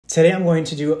Today I'm going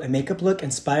to do a makeup look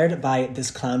inspired by this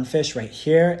clownfish right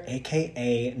here,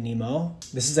 aka Nemo.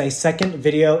 This is a second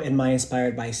video in my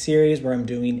Inspired By series where I'm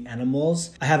doing animals.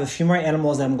 I have a few more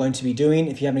animals that I'm going to be doing.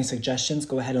 If you have any suggestions,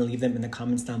 go ahead and leave them in the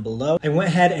comments down below. I went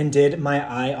ahead and did my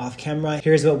eye off camera.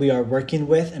 Here's what we are working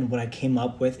with and what I came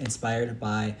up with inspired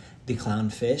by the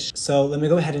clownfish. So let me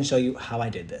go ahead and show you how I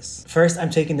did this. First, I'm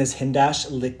taking this Hindash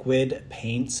liquid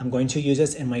paint. I'm going to use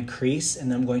this in my crease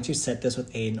and I'm going to set this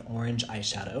with an orange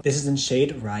eyeshadow. This is in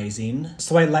shade Rising.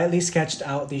 So I lightly sketched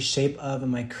out the shape of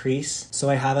my crease so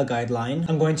I have a guideline.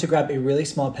 I'm going to grab a really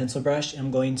small pencil brush and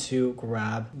I'm going to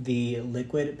grab the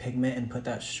liquid pigment and put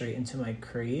that straight into my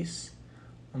crease.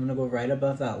 I'm gonna go right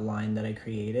above that line that I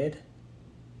created.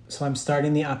 So I'm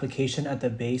starting the application at the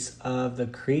base of the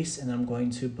crease and I'm going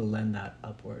to blend that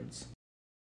upwards.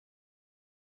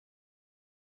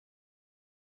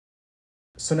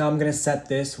 So now I'm going to set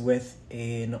this with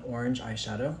an orange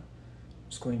eyeshadow.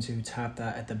 I'm just going to tap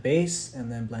that at the base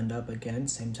and then blend up again,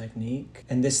 same technique.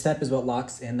 And this step is what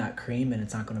locks in that cream and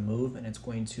it's not going to move and it's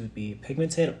going to be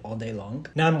pigmented all day long.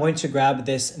 Now I'm going to grab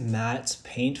this matte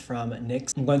paint from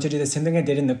NYX. I'm going to do the same thing I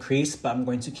did in the crease, but I'm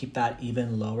going to keep that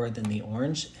even lower than the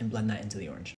orange and blend that into the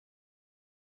orange.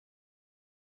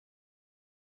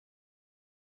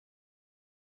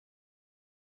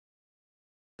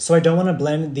 So I don't want to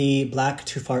blend the black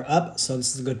too far up, so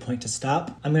this is a good point to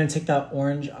stop. I'm going to take that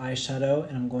orange eyeshadow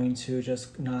and I'm going to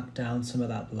just knock down some of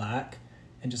that black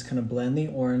and just kind of blend the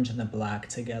orange and the black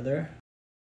together.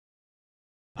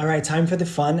 All right, time for the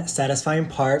fun, satisfying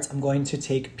part. I'm going to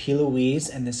take P. Louise,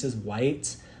 and this is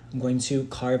white. I'm going to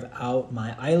carve out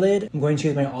my eyelid. I'm going to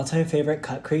use my all-time favorite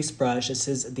cut crease brush. This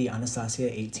is the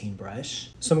Anastasia 18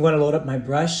 brush. So I'm going to load up my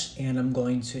brush and I'm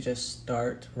going to just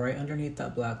start right underneath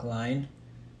that black line.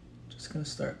 Just gonna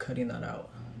start cutting that out.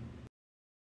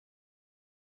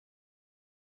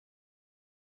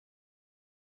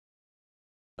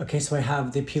 Okay, so I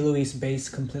have the P. Louise base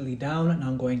completely down and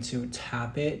I'm going to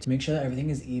tap it to make sure that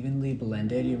everything is evenly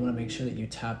blended. You wanna make sure that you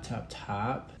tap, tap,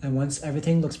 tap. And once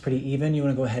everything looks pretty even, you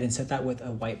wanna go ahead and set that with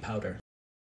a white powder.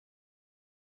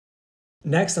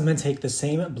 Next, I'm going to take the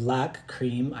same black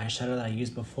cream eyeshadow that I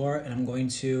used before and I'm going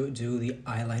to do the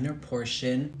eyeliner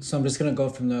portion. So I'm just going to go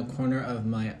from the corner of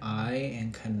my eye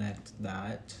and connect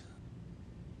that.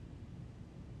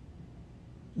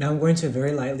 Now I'm going to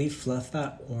very lightly fluff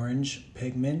that orange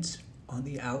pigment on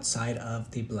the outside of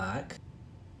the black.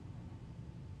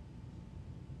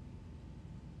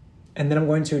 And then I'm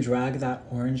going to drag that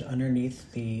orange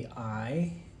underneath the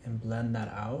eye and blend that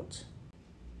out.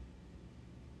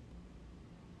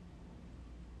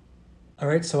 All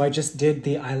right, so I just did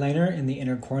the eyeliner in the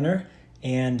inner corner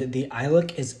and the eye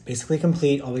look is basically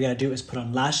complete. All we gotta do is put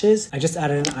on lashes. I just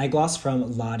added an eye gloss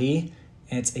from Lottie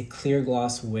and it's a clear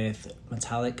gloss with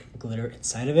metallic glitter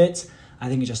inside of it. I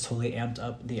think it just totally amped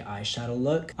up the eyeshadow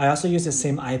look. I also used the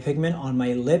same eye pigment on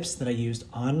my lips that I used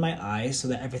on my eyes so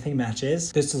that everything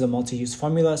matches. This is a multi-use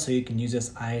formula, so you can use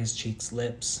this eyes, cheeks,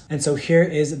 lips. And so here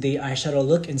is the eyeshadow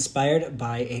look inspired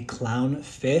by a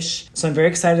clownfish. So I'm very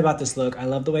excited about this look. I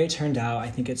love the way it turned out.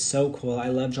 I think it's so cool. I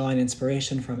love drawing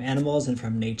inspiration from animals and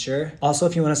from nature. Also,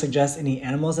 if you want to suggest any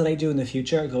animals that I do in the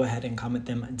future, go ahead and comment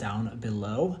them down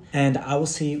below. And I will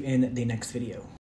see you in the next video.